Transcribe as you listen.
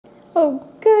Oh,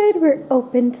 good. We're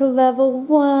open to level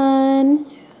 1.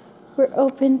 We're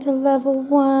open to level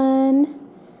 1.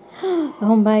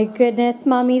 Oh my goodness,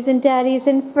 mommies and daddies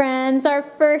and friends. Our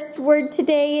first word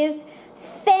today is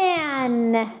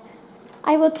fan.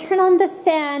 I will turn on the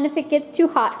fan if it gets too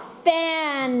hot.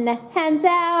 Fan. Hands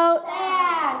out.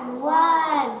 Fan.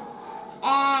 1.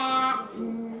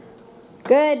 Fan.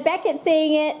 Good. Beckett's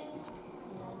saying it.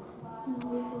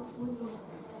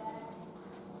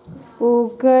 Oh,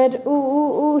 good. Ooh,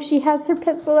 ooh, ooh. She has her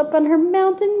pencil up on her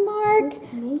mountain mark.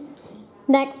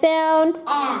 Next sound.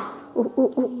 Ooh,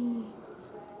 ooh, ooh.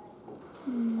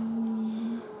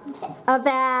 A,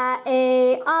 va,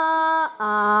 a,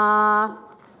 ah.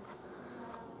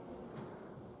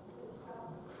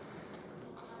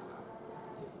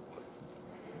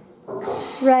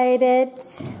 Write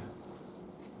it.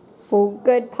 Oh,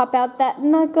 good. Pop out that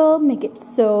knuckle. Make it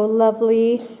so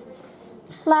lovely.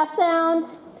 Last sound.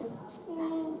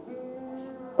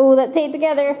 Oh, let's say it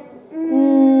together.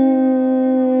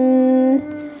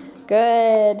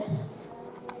 Good.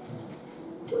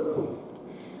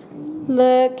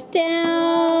 Look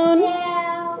down.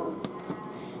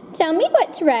 Tell me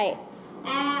what to write.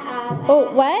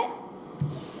 Oh, what?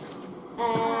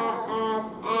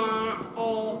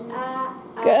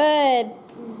 Good.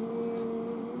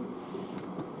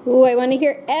 Oh, I want to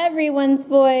hear everyone's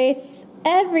voice.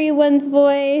 Everyone's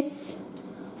voice.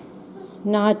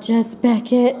 Not just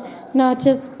Beckett. Not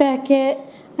just Beckett.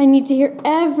 I need to hear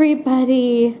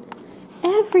everybody.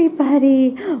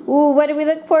 Everybody. Ooh, what do we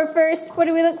look for first? What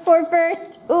do we look for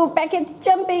first? Ooh, Beckett's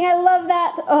jumping. I love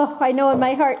that. Oh, I know in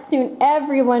my heart soon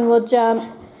everyone will jump.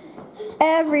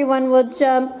 Everyone will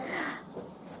jump.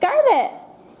 Scarlett.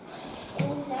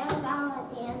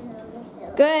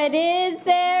 Good. Is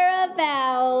there a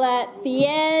vowel at the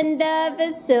end of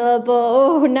a syllable?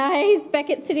 Oh, nice.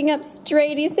 Beckett's sitting up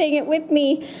straight. He's saying it with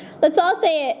me. Let's all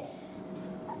say it.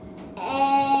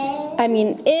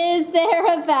 Is there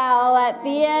a vowel at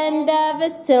the end of a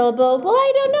syllable? Well,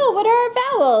 I don't know. What are our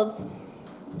vowels?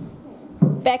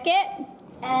 Beckett?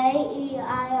 A, E,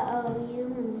 I, O,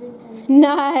 U.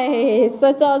 Nice.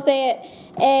 Let's all say it.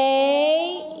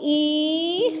 A,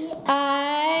 E,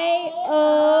 I,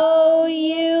 O,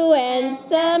 U, and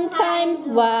sometimes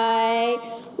Y.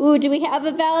 Ooh, do we have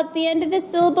a vowel at the end of the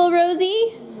syllable,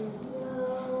 Rosie?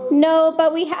 No,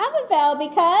 but we have a vowel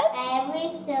because? Every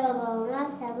syllable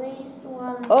must at least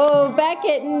one. Oh,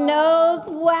 Beckett knows.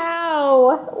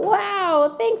 Wow.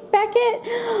 Wow. Thanks, Beckett.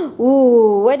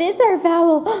 Ooh, what is our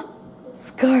vowel?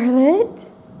 Scarlett?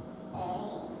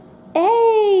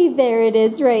 A. There it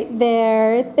is right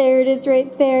there. There it is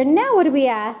right there. Now what do we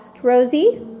ask,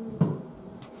 Rosie?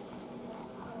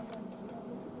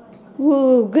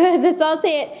 Ooh, good. Let's all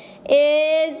say it.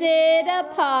 Is it a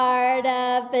part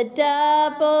of a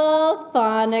double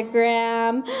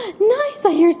phonogram? Nice.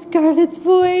 I hear Scarlett's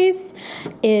voice.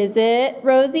 Is it,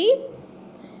 Rosie?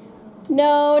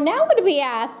 No. Now what do we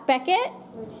ask, Beckett?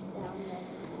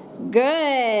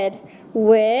 Good.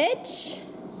 Which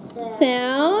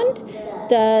sound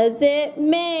does it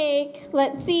make?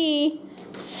 Let's see.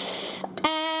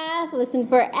 Ah. Listen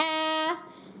for ah.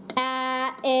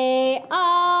 Ah, a,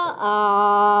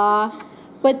 ah.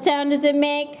 What sound does it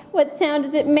make? What sound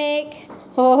does it make?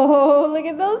 Oh, look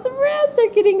at those rats are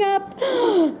getting up.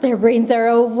 Their brains are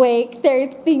awake.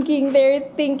 They're thinking, they're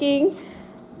thinking.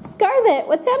 Scarlett,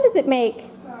 what sound does it make?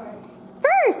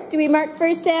 First. Do we mark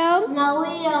first sounds? No,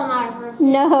 we don't mark first.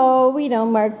 No, we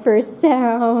don't mark first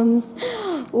sounds.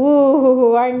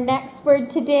 Ooh, our next word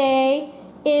today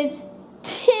is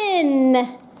tin.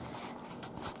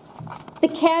 The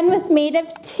can was made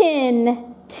of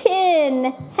tin.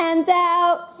 Tin. Hands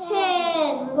out.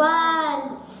 Tin.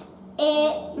 Want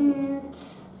it.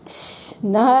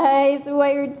 Nice. Ooh,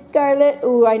 I heard Scarlett.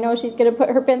 Ooh, I know she's going to put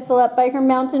her pencil up by her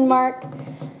mountain mark.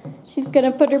 She's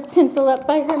going to put her pencil up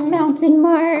by her mountain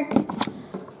mark.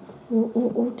 Ooh,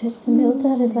 ooh, ooh. Touch the middle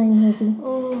dotted line, Lizzie.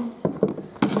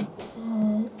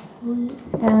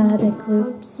 Add a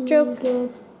loop stroke.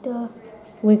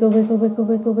 Wiggle, wiggle, wiggle,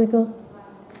 wiggle, wiggle.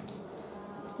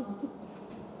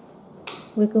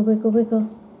 Wiggle, wiggle, wiggle.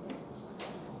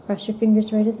 Cross your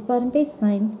fingers right at the bottom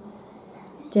baseline.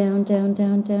 Down, down,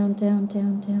 down, down, down,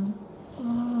 down,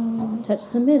 down. Touch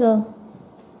the middle.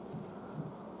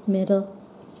 Middle.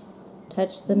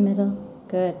 Touch the middle.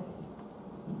 Good.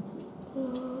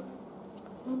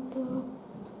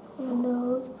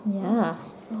 Yeah.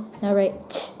 Now write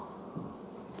t.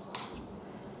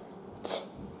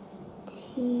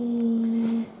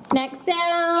 T. Next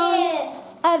sound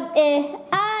of I,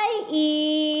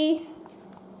 I-E.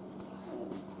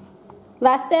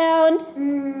 Last sound.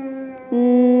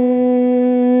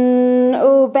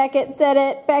 Oh, Beckett said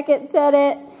it. Beckett said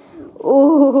it.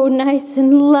 Ooh, nice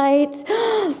and light.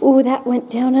 Ooh, that went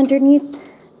down underneath,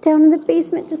 down in the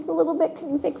basement just a little bit.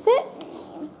 Can you fix it?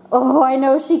 Oh, I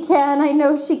know she can. I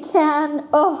know she can.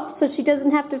 Oh, so she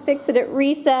doesn't have to fix it at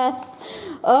recess.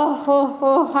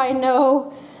 Oh, I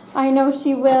know. I know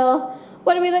she will.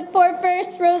 What do we look for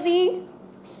first, Rosie?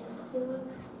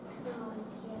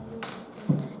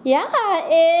 Yeah,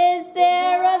 is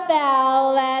there a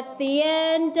vowel at the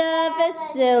end of a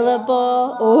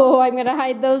syllable? Oh, I'm going to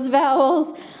hide those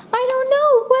vowels. I don't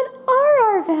know. What are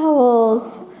our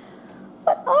vowels?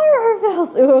 What are our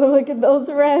vowels? Oh, look at those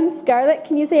friends. Scarlett,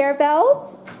 can you say our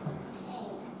vowels?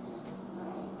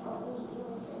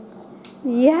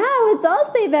 Yeah, let's all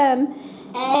say them.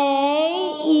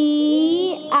 A,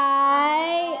 E,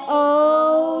 I,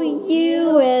 O,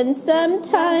 U, and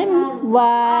sometimes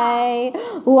Y.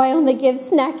 Oh, I only give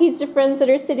snackies to friends that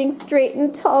are sitting straight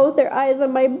and tall with their eyes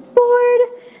on my board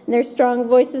and their strong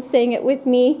voices saying it with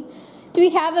me. Do we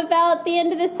have a vowel at the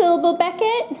end of the syllable,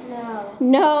 Beckett? No.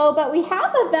 No, but we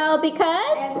have a vowel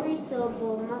because... Every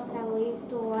syllable must have at least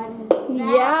one vowel.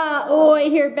 Yeah. Oh, I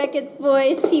hear Beckett's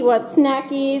voice. He wants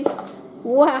snackies.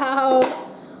 Wow.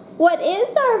 What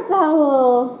is our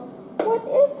vowel? What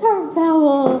is our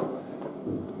vowel?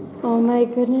 Oh my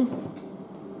goodness.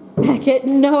 Beckett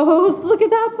knows. Look at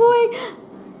that boy.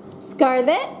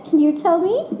 Scarlett, can you tell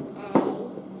me?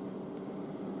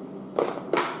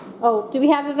 Oh, do we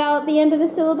have a vowel at the end of the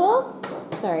syllable?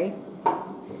 Sorry.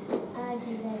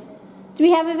 She did. Do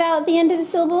we have a vowel at the end of the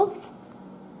syllable?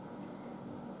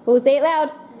 Oh, say it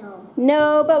loud. No.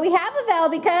 No, but we have a vowel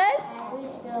because... Every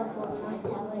syllable must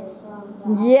have at least one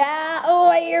vowel. Yeah. Oh,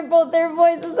 I hear both their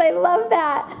voices. I love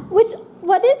that.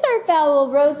 What is our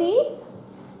vowel, Rosie?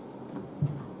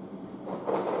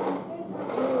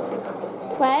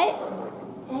 What?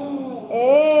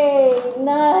 A.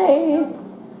 Nice.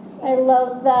 I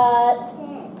love that.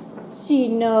 She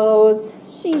knows.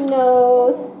 She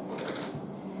knows.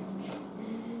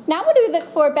 Now what do we look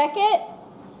for, Beckett?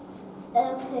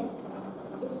 Okay.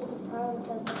 This is a part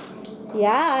of the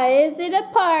Yeah, is it a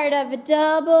part of a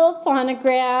double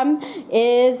phonogram?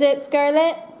 Is it,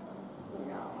 Scarlett?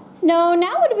 No. No,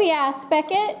 now what do we ask,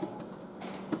 Beckett?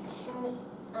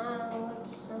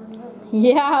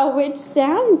 Yeah, which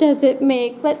sound does it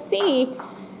make? Let's see.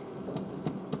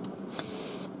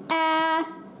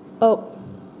 Oh,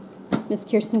 Miss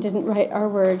Kirsten didn't write our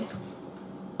word.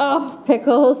 Oh,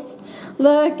 pickles.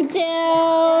 Look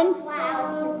down.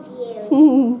 Wow,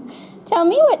 confused. Tell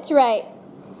me what to write.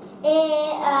 A-I-E.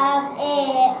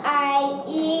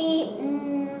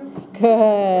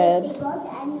 Good. They both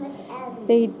end with M.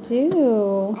 They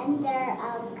do. And they're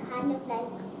kind of like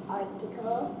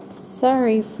article.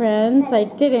 Sorry, friends. I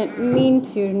didn't mean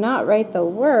to not write the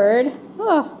word.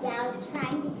 Oh. Yeah, I was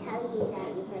trying to tell you that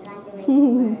you forgot to write the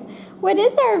word. What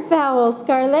is our vowel,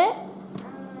 Scarlett?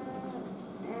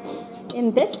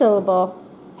 In this syllable.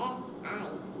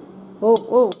 F-I-E.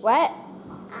 Oh, what?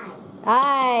 I.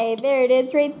 I. There it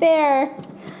is right there.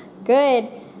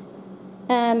 Good.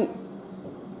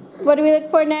 What do we look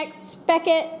for next,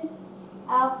 Beckett?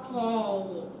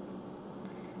 Okay.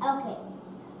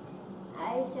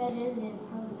 I said, is it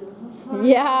part of the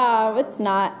Yeah, it's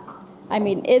not. I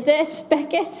mean, is it,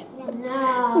 Beckett?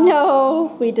 No.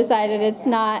 No, we decided it's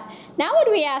not. Now what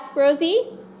do we ask, Rosie?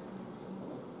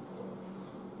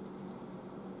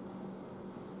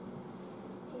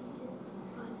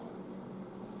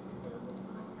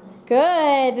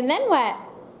 Good. And then what?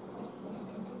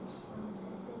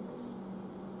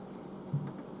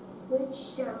 Which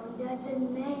sound does it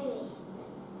make?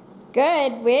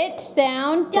 Good. Which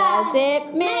sound does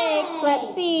it make?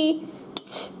 Let's see.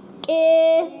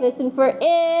 I. Listen for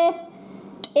I.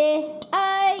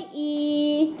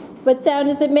 I-E. What sound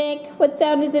does it make? What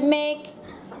sound does it make?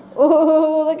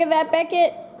 Oh, look at that,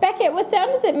 Beckett. Beckett, what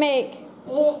sound does it make?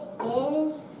 It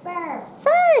is first.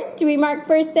 First. Do we mark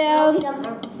first sounds?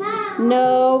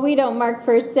 No, we don't mark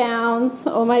first sounds.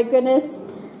 Oh my goodness.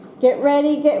 Get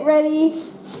ready, get ready.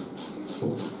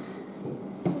 Sit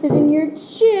in your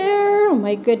chair. Oh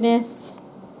my goodness.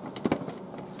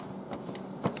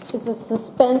 Is the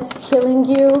suspense killing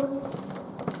you?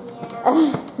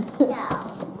 Yeah.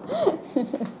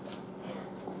 No.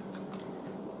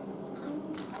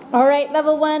 All right,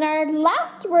 level 1. Our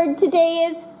last word today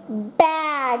is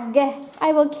bag.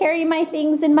 I will carry my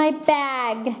things in my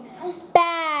bag.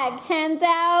 Bag. Hands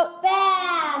out.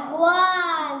 Bag.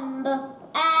 One. Bag.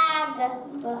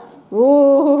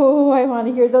 Ooh, I want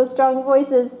to hear those strong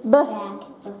voices. Bag.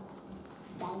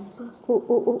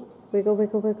 Ooh. Wiggle,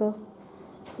 wiggle, wiggle.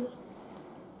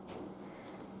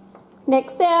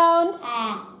 Next sound.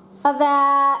 A,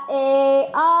 va,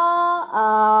 a,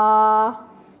 ah.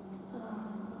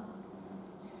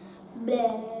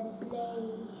 Bleh,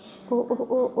 bleh. Oh, oh,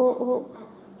 oh, oh, oh.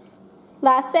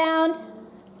 Last sound.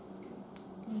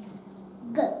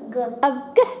 G, g.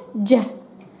 Of g, j.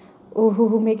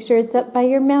 Oh, make sure it's up by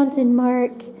your mountain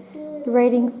mark. The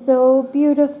writing's so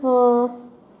beautiful.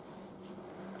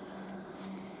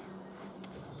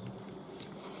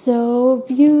 So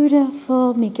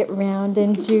beautiful. Make it round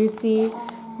and juicy.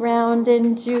 Round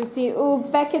and juicy. Oh,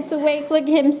 Beckett's awake. Look at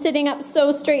him sitting up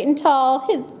so straight and tall.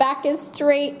 His back is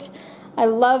straight. I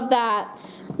love that.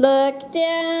 Look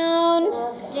down.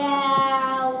 Look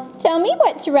down. Tell me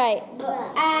what to write.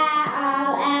 Oh,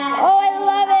 I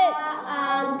love it.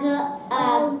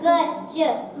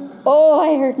 Oh,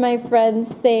 I heard my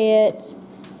friends say it.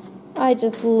 I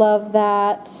just love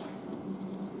that.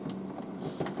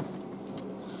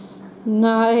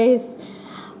 Nice.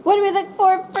 What do we look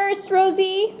for first,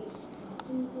 Rosie?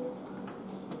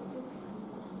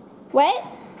 What?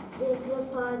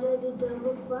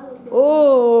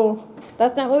 Oh,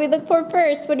 that's not what we look for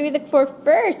first. What do we look for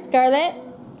first, Scarlett?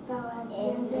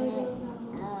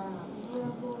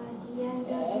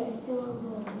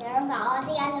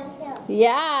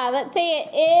 Yeah, let's say it.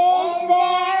 Is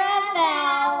there a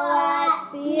vowel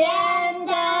at the end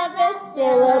of a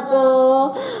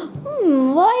syllable?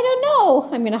 Well, I don't know.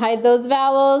 I'm going to hide those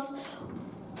vowels.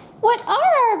 What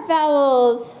are our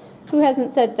vowels? Who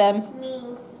hasn't said them?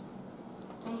 Me.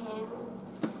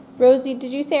 Rosie,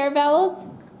 did you say our vowels?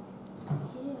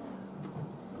 Yeah.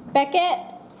 Beckett?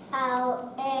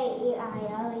 O, A, E, I,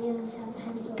 O, U,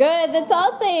 sometimes. Good, let's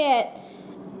all say it.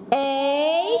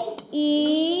 A,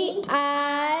 E,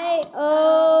 I,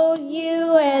 O,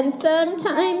 U, and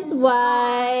sometimes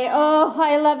Y. Oh,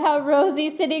 I love how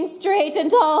Rosie's sitting straight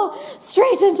and tall.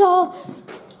 Straight and tall.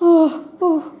 Oh,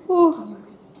 oh, oh.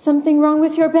 Something wrong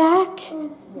with your back?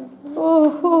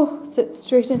 Oh, oh. Sit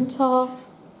straight and tall.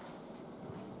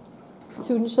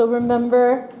 Soon she'll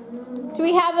remember. Do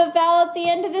we have a vowel at the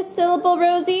end of this syllable,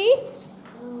 Rosie?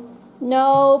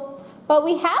 No. But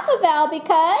we have a vowel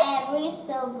because... Every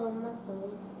syllable must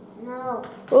be. No.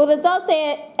 Oh, let's all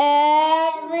say it.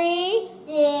 Every...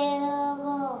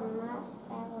 syllable must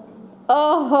have.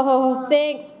 Oh,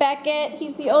 thanks, Beckett.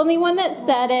 He's the only one that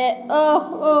said it.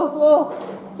 Oh, oh,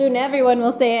 oh. Soon everyone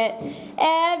will say it.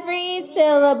 Every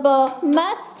syllable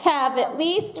must have at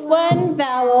least one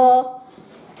vowel.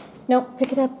 No,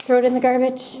 pick it up. Throw it in the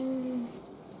garbage.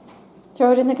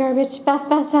 Throw it in the garbage. Fast,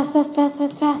 fast, fast, fast, fast,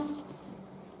 fast, fast.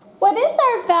 What is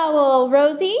our vowel,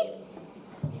 Rosie?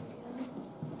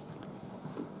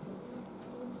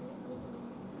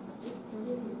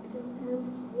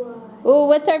 Oh,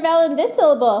 what's our vowel in this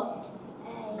syllable?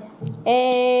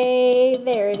 A.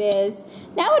 There it is.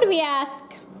 Now what do we ask?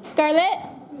 Scarlett?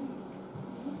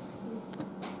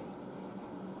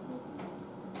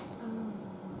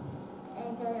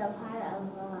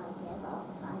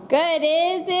 Good.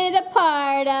 Is it a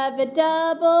part of a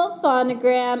double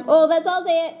phonogram? Oh, let's all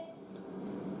say it.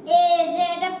 Is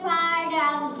it a part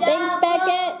of double Thanks,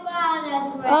 Beckett.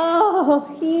 phonogram?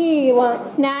 Oh, he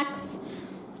wants snacks.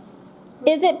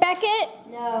 Is it Beckett?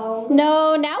 No.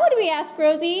 No. Now what do we ask,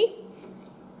 Rosie?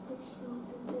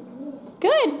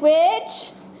 Good.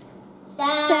 Which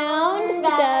sound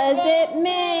does it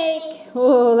make?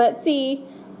 Oh, let's see.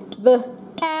 B,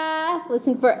 a.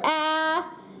 Listen for a.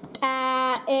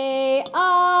 A,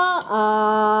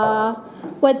 ah.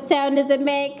 What sound does it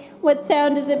make? What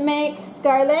sound does it make,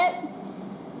 Scarlett?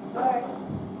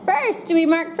 First. Do we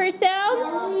mark first sounds?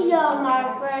 No, we don't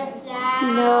mark first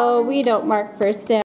sound. No, we don't mark first sound.